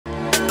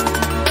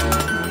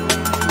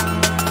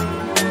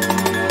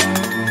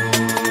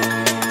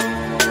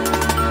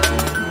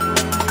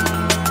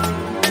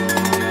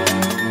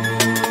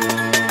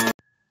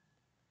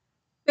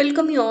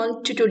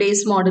to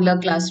today's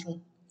modular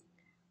classroom.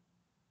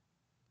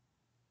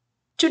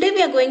 Today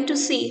we are going to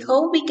see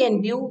how we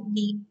can view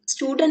the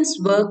students'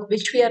 work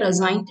which we are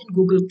assigned in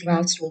Google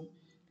Classroom.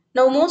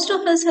 Now most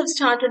of us have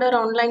started our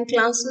online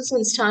classes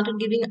and started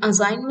giving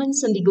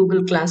assignments in the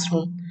Google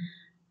Classroom.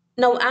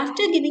 Now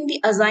after giving the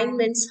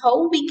assignments,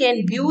 how we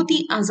can view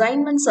the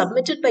assignments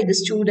submitted by the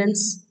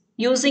students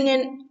using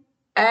an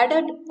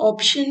added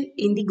option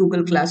in the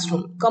Google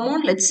Classroom. Come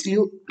on, let's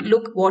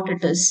look what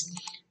it is.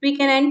 We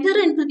can enter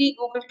into the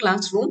Google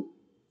Classroom.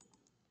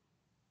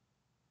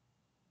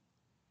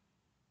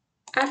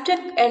 After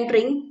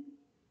entering,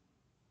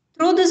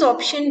 through this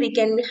option, we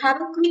can have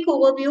a quick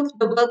overview of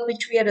the work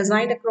which we are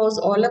assigned across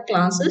all our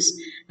classes,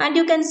 and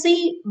you can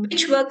see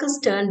which work is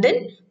turned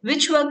in,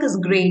 which work is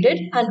graded,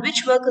 and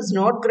which work is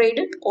not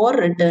graded or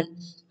written.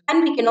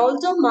 And we can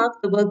also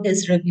mark the work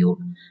as reviewed.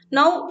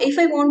 Now, if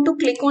I want to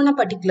click on a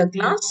particular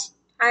class,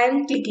 I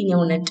am clicking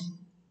on it.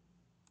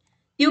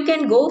 You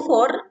can go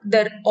for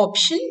the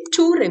option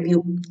to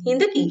review in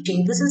the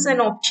teaching. This is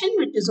an option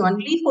which is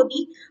only for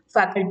the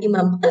faculty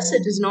members.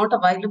 It is not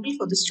available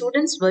for the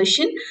students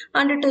version,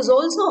 and it is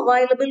also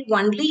available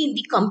only in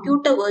the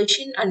computer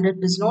version, and it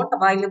is not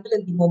available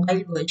in the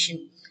mobile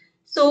version.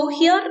 So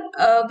here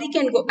we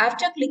can go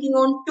after clicking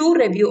on to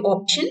review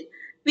option.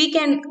 We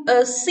can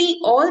see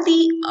all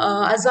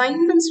the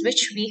assignments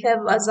which we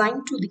have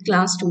assigned to the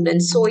class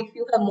students. So if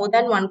you have more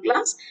than one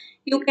class,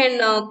 you can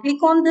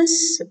click on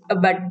this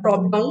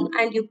drop down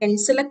and you can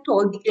select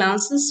all the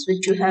classes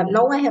which you have.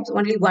 Now I have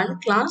only one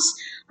class,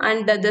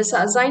 and this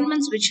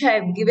assignments which I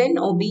have given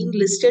or being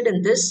listed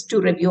in this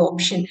to review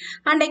option,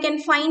 and I can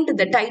find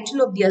the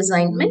title of the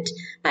assignment,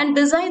 and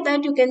beside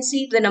that you can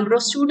see the number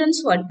of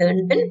students who are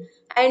turned in,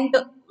 and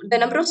the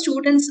number of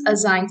students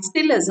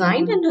still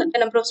assigned, and the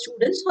number of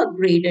students who are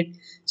graded.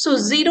 So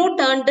 0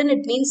 turned in,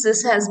 it means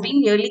this has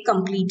been nearly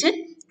completed.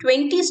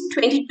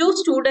 22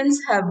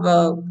 students have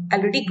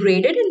already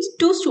graded and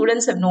 2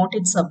 students have not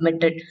yet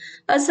submitted.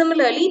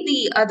 Similarly,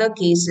 the other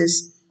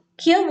cases.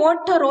 Here,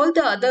 what are all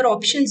the other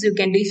options you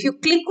can do? If you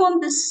click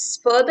on this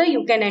further,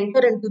 you can enter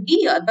into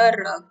the other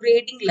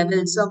grading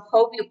levels of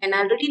how you can.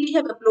 Already we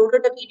have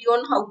uploaded a video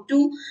on how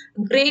to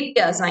grade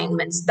the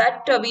assignments.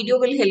 That video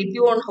will help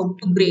you on how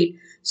to grade.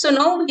 So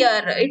now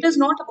it is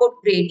not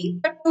about grading,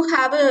 but to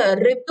have a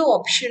review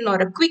option or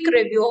a quick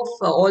review of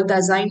all the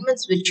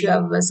assignments which you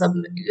have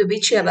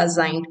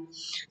assigned.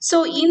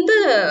 So in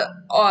the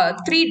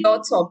 3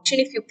 dots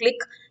option, if you click,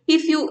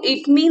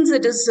 it means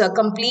it is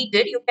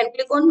completed, you can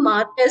click on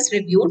mark as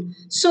reviewed.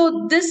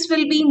 So this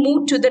will be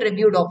moved to the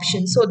reviewed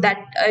option. So that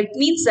it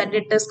means that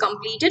it is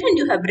completed and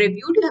you have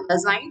reviewed, you have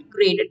assigned,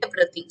 graded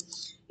everything.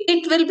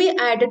 It will be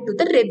added to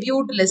the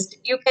reviewed list.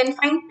 You can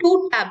find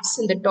 2 tabs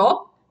in the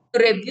top,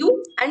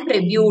 review and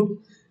reviewed.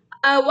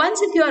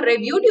 Once if you are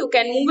reviewed, you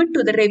can move it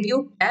to the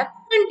review tab,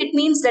 and it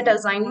means that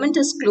assignment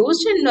is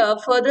closed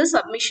and further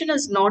submission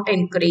is not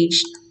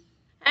encouraged.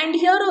 And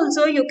here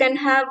also you can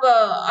have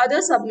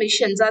other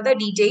submissions, other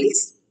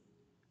details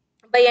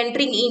by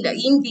entering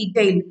in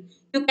detail.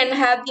 You can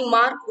have the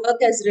mark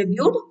work as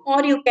reviewed,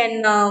 or you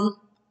can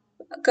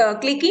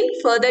click in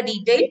further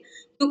detail.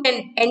 You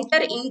can enter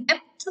in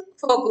depth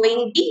for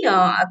going the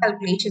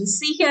calculations.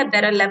 See here,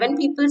 there are 11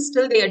 people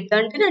still they are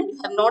turned in and you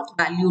have not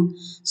valued.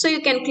 So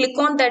you can click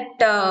on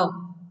that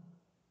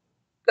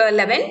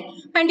 11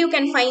 and you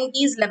can find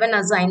these 11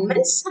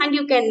 assignments, and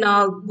you can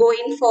go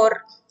in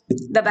for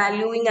the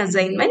valuing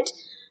assignment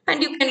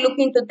and you can look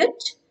into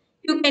that.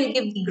 You can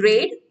give the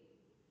grade.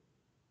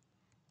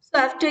 So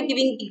after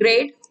giving the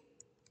grade,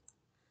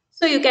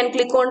 so you can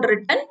click on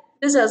return.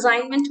 This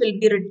assignment will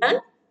be returned.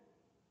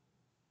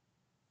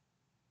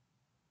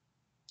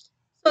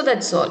 So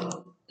that's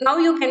all. Now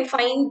you can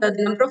find the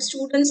number of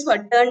students who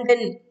are turned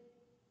in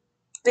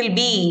will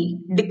be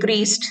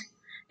decreased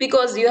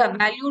because you have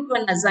valued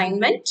one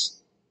assignment.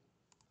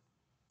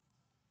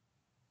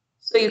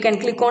 So you can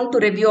click on to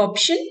review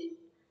option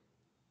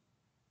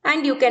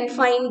and you can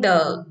find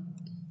the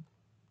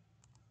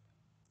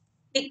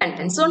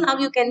content. So now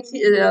you can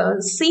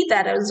see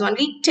that there is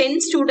only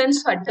 10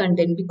 students who are turned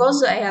in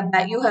because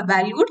you have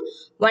valued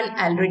one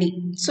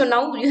already. So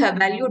now you have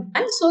valued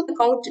one, so the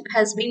count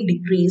has been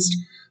decreased.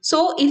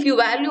 So if you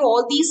value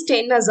all these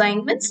 10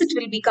 assignments, it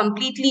will be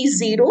completely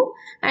 0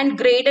 and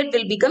graded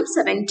will become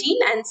 17,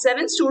 and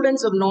 7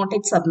 students have not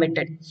yet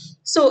submitted.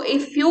 So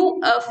if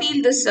you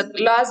feel this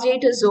last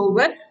date is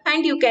over,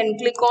 and you can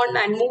click on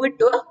and move it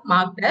to a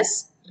marked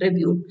as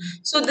reviewed.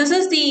 So this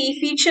is the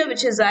feature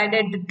which is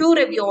added to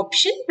review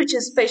option, which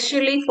is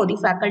specially for the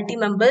faculty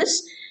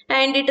members,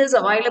 and it is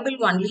available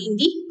only in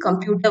the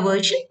computer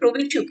version, through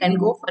which you can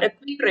go for a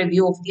quick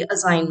review of the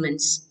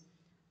assignments.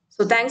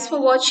 So thanks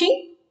for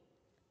watching.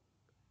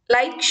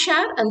 Like,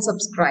 share and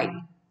subscribe.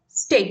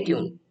 Stay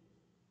tuned.